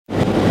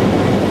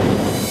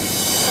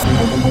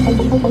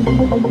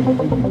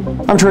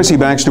I'm Tracy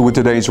Baxter with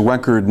today's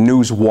Record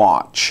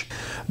Newswatch.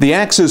 The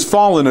axe has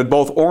fallen at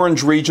both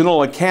Orange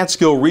Regional and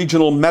Catskill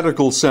Regional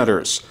Medical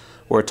Centers,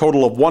 where a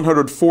total of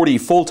 140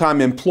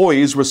 full-time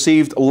employees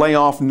received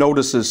layoff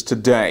notices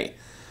today.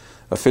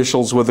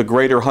 Officials with the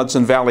Greater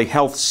Hudson Valley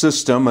Health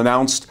System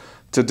announced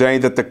today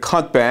that the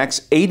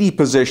cutbacks, 80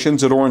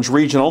 positions at Orange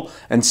Regional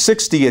and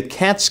 60 at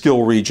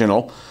Catskill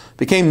Regional,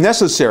 became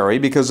necessary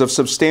because of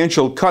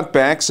substantial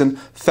cutbacks in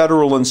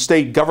federal and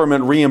state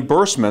government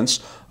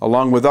reimbursements,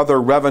 along with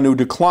other revenue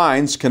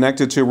declines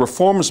connected to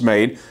reforms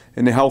made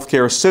in the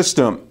healthcare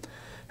system.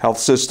 Health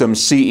System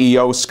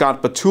CEO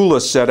Scott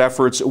Batula said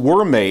efforts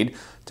were made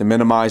to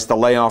minimize the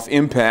layoff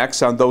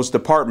impacts on those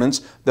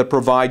departments that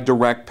provide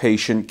direct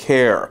patient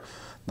care.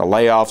 The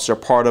layoffs are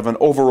part of an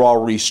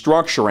overall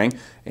restructuring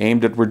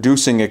aimed at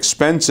reducing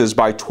expenses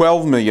by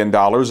 $12 million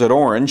at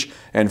Orange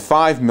and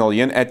 $5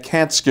 million at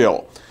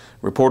Catskill.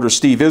 Reporter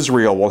Steve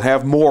Israel will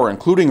have more,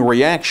 including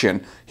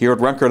reaction, here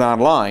at Record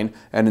Online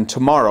and in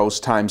tomorrow's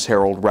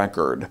Times-Herald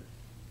Record.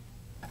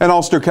 An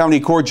Ulster County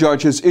Court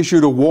judge has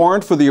issued a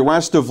warrant for the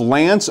arrest of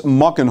Lance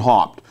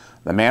Muckenhaupt,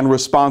 the man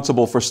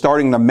responsible for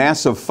starting the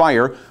massive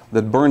fire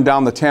that burned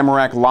down the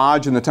Tamarack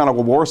Lodge in the town of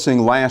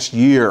Wawarsing last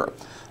year.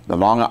 The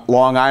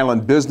Long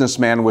Island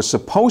businessman was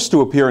supposed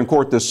to appear in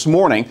court this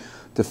morning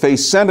to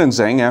face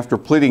sentencing after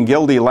pleading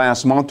guilty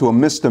last month to a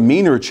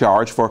misdemeanor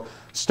charge for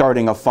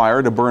starting a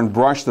fire to burn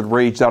brush that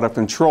raged out of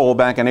control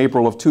back in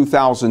April of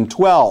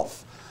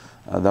 2012.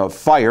 The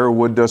fire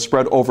would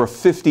spread over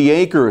 50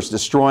 acres,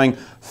 destroying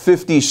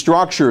 50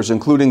 structures,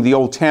 including the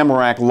old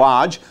Tamarack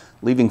Lodge,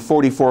 leaving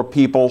 44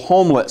 people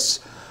homeless.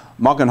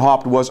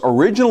 Muckenhaupt was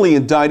originally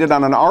indicted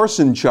on an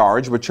arson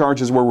charge, but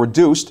charges were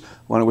reduced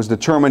when it was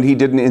determined he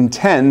didn't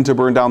intend to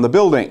burn down the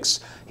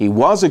buildings. He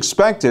was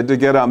expected to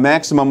get a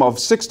maximum of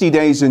 60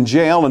 days in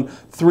jail and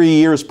 3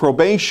 years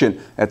probation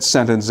at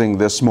sentencing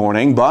this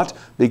morning, but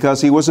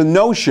because he was a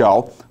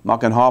no-show,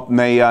 Muckenhaupt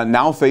may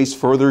now face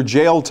further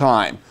jail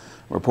time.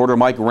 Reporter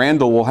Mike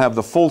Randall will have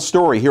the full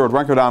story here at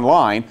Record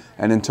Online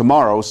and in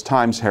tomorrow's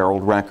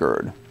Times-Herald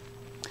Record.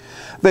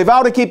 They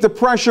vow to keep the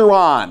pressure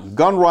on.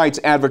 Gun rights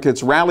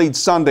advocates rallied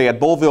Sunday at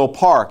Bullville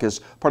Park as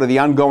part of the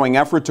ongoing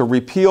effort to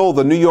repeal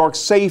the New York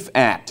SAFE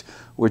Act,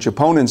 which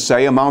opponents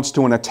say amounts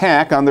to an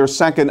attack on their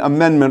Second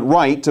Amendment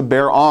right to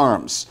bear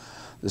arms.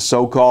 The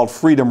so-called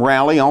Freedom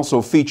Rally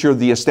also featured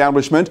the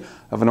establishment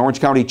of an Orange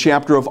County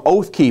chapter of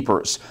Oath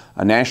Keepers,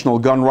 a national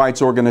gun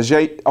rights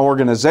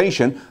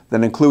organization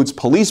that includes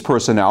police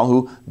personnel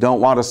who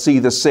don't want to see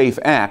the SAFE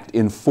Act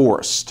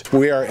enforced.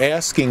 We are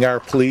asking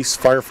our police,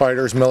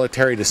 firefighters,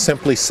 military to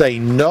simply say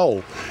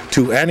no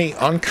to any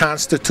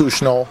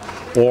unconstitutional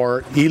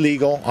or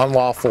illegal,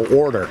 unlawful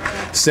order.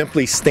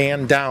 Simply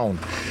stand down.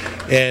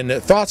 And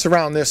thoughts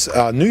around this,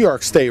 New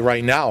York State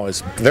right now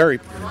is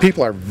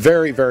people are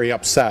very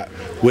upset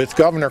with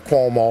Governor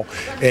Cuomo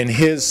and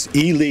his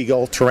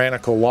illegal,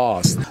 tyrannical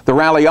laws. The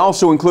rally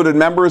also included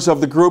members of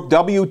the group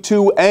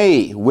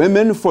W2A,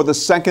 Women for the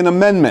Second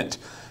Amendment.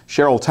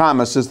 Cheryl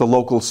Thomas is the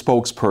local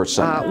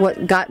spokesperson.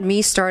 What got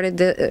me started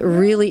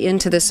really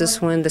into this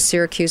is when the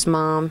Syracuse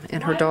mom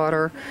and her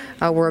daughter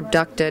were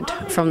abducted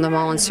from the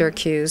mall in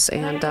Syracuse,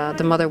 and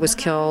the mother was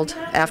killed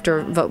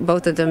after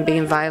both of them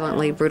being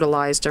violently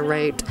brutalized or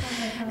raped.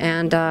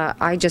 And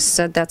I just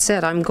said, that's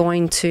it. I'm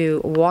going to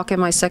walk in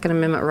my Second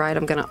Amendment right.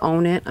 I'm going to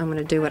own it. I'm going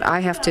to do what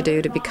I have to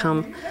do to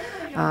become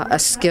a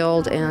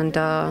skilled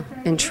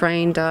and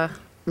trained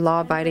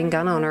law-abiding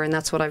gun owner, and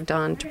that's what I've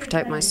done to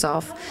protect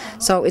myself.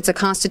 So it's a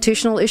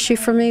constitutional issue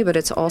for me, but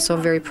it's also a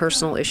very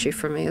personal issue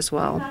for me as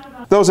well.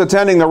 Those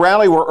attending the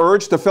rally were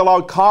urged to fill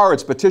out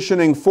cards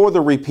petitioning for the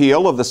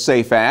repeal of the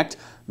SAFE Act.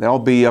 They'll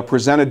be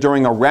presented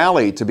during a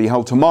rally to be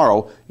held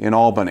tomorrow in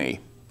Albany.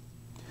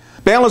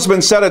 Bail has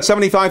been set at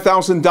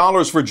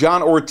 $75,000 for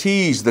John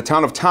Ortiz, the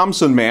town of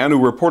Thompson man who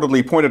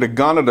reportedly pointed a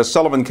gun at a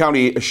Sullivan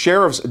County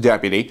Sheriff's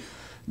deputy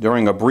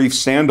during a brief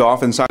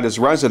standoff inside his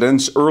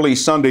residence early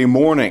Sunday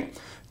morning.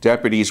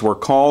 Deputies were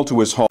called to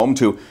his home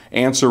to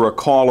answer a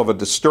call of a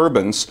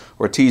disturbance.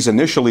 Ortiz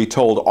initially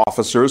told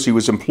officers he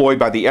was employed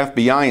by the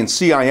FBI and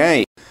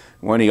CIA.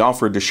 When he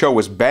offered to show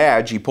his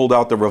badge, he pulled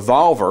out the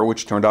revolver,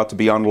 which turned out to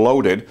be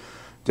unloaded.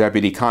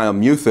 Deputy Kyle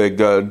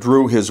Muthig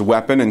drew his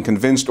weapon and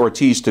convinced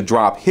Ortiz to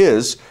drop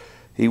his.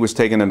 He was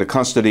taken into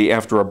custody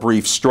after a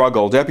brief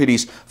struggle.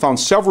 Deputies found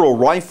several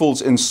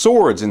rifles and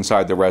swords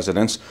inside the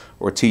residence.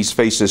 Ortiz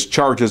faces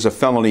charges of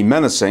felony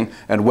menacing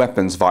and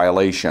weapons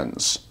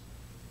violations.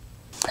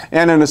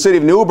 And in the city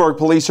of Newburgh,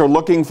 police are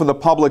looking for the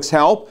public's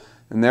help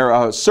in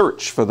their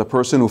search for the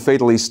person who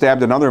fatally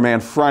stabbed another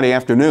man Friday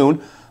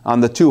afternoon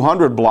on the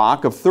 200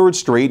 block of 3rd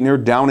Street near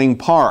Downing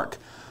Park.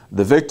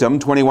 The victim,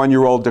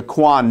 21-year-old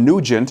Daquan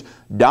Nugent,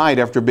 died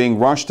after being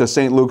rushed to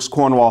St. Luke's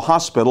Cornwall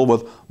Hospital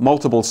with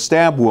multiple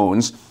stab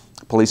wounds.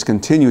 Police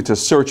continue to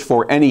search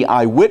for any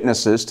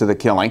eyewitnesses to the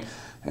killing,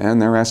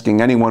 and they're asking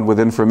anyone with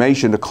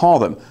information to call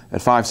them at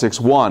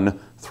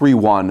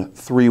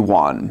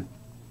 561-3131.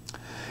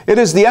 It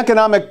is the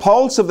economic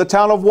pulse of the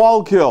town of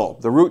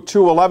Wallkill, the Route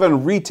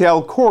 211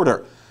 retail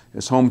corridor.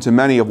 is home to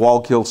many of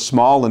Wallkill's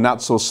small and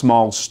not so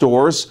small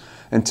stores.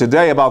 And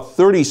today, about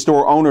 30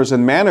 store owners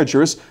and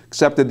managers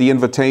accepted the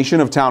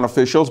invitation of town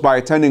officials by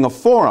attending a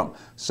forum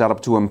set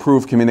up to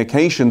improve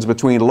communications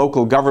between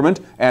local government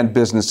and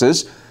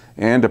businesses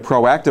and to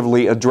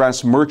proactively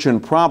address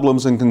merchant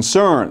problems and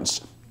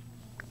concerns.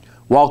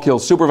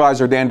 Wallkill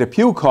Supervisor Dan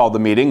Depew called the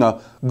meeting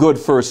a good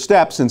first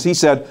step since he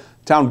said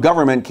town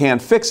government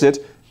can't fix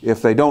it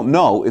if they don't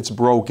know it's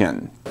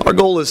broken. Our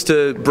goal is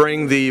to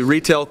bring the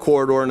retail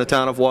corridor in the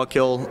town of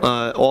Wallkill,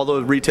 all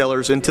the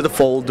retailers into the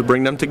fold, to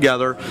bring them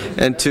together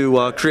and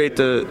to create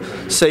the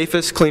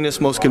safest,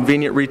 cleanest, most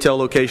convenient retail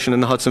location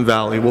in the Hudson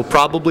Valley. We'll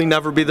probably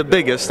never be the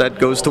biggest. That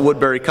goes to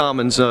Woodbury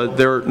Commons.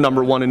 They're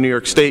 #1 in New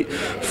York State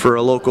for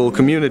a local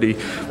community.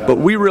 But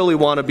we really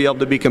want to be able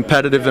to be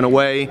competitive in a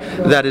way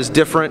that is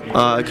different,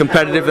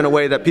 competitive in a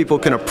way that people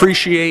can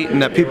appreciate and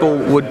that people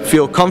would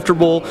feel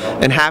comfortable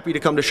and happy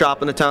to come to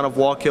shop in the town of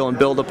Wallkill and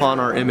build upon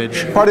our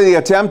image. Part of the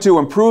attempt to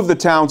improve the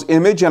town's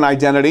image and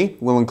identity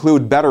will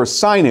include better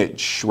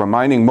signage,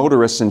 reminding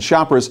motorists and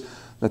shoppers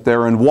that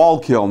they're in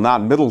Wallkill,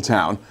 not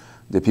Middletown.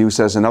 Depew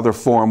says another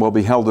forum will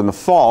be held in the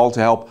fall to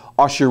help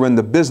usher in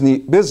the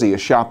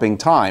busiest shopping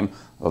time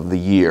of the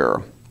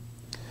year.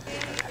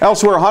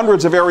 Elsewhere,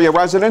 hundreds of area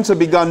residents have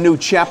begun new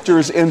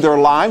chapters in their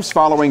lives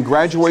following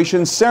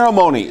graduation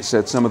ceremonies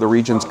at some of the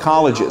region's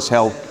colleges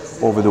held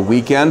over the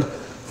weekend.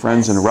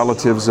 Friends and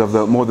relatives of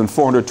the more than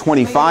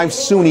 425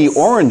 SUNY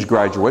Orange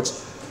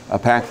graduates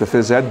packed the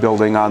phys ed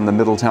building on the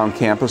Middletown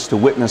campus to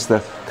witness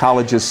the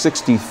college's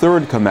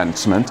 63rd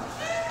commencement.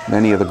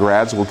 Many of the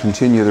grads will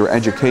continue their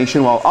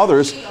education, while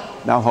others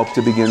now hope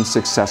to begin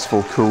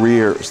successful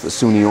careers. The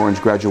SUNY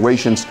Orange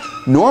graduations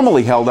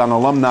normally held on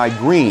Alumni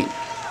Green,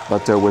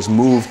 but was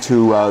moved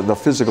to the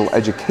physical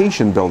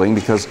education building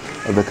because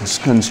of the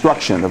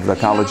construction of the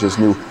college's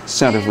new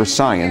Center for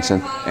Science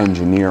and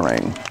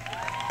Engineering.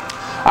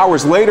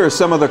 Hours later,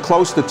 some of the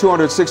close to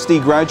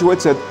 260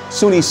 graduates at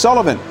SUNY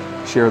Sullivan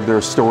shared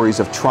their stories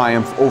of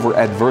triumph over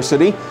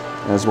adversity,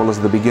 as well as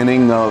the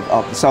beginning of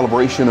the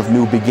celebration of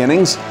new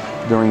beginnings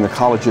during the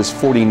college's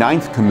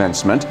 49th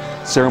commencement.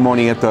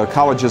 Ceremony at the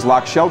college's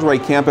Loch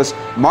Sheldrake campus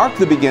marked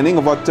the beginning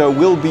of what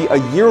will be a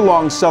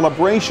year-long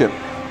celebration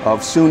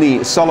of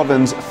SUNY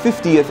Sullivan's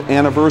 50th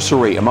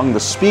anniversary. Among the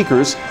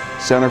speakers,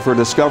 Center for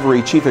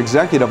Discovery Chief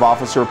Executive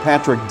Officer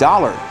Patrick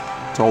Dollard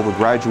told the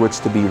graduates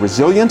to be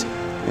resilient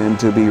and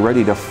to be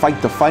ready to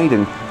fight the fight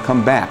and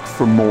come back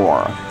for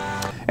more.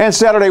 And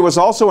Saturday was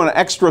also an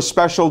extra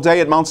special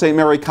day at Mount St.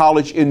 Mary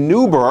College in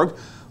Newburgh,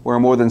 where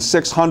more than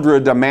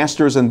 600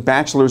 master's and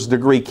bachelor's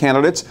degree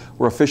candidates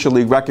were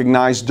officially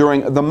recognized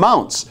during the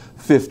Mount's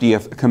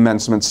 50th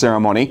commencement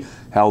ceremony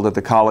held at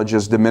the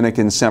college's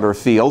Dominican Center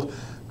Field.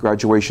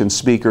 Graduation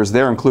speakers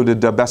there included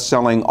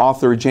best-selling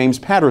author James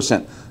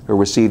Patterson, who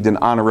received an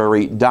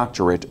honorary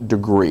doctorate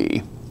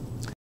degree.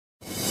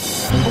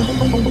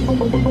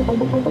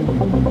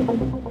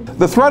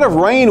 The threat of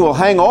rain will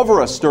hang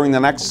over us during the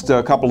next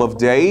couple of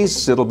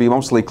days. It'll be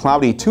mostly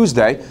cloudy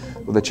Tuesday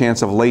with a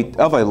chance of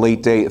a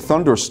late-day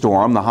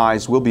thunderstorm. The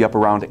highs will be up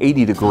around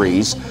 80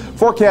 degrees.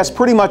 Forecast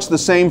pretty much the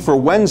same for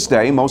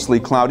Wednesday, mostly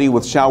cloudy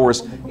with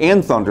showers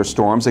and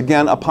thunderstorms.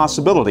 Again, a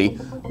possibility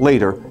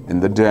later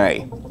in the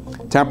day.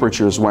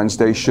 Temperatures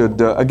Wednesday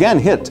should again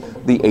hit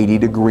the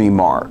 80-degree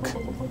mark.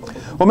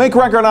 Well, make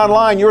Record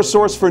Online your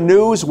source for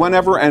news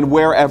whenever and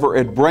wherever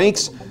it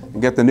breaks.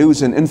 And get the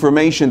news and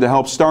information to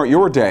help start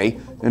your day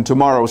in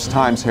tomorrow's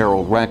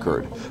Times-Herald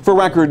Record. For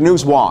Record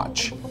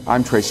Newswatch,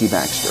 I'm Tracy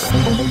Baxter.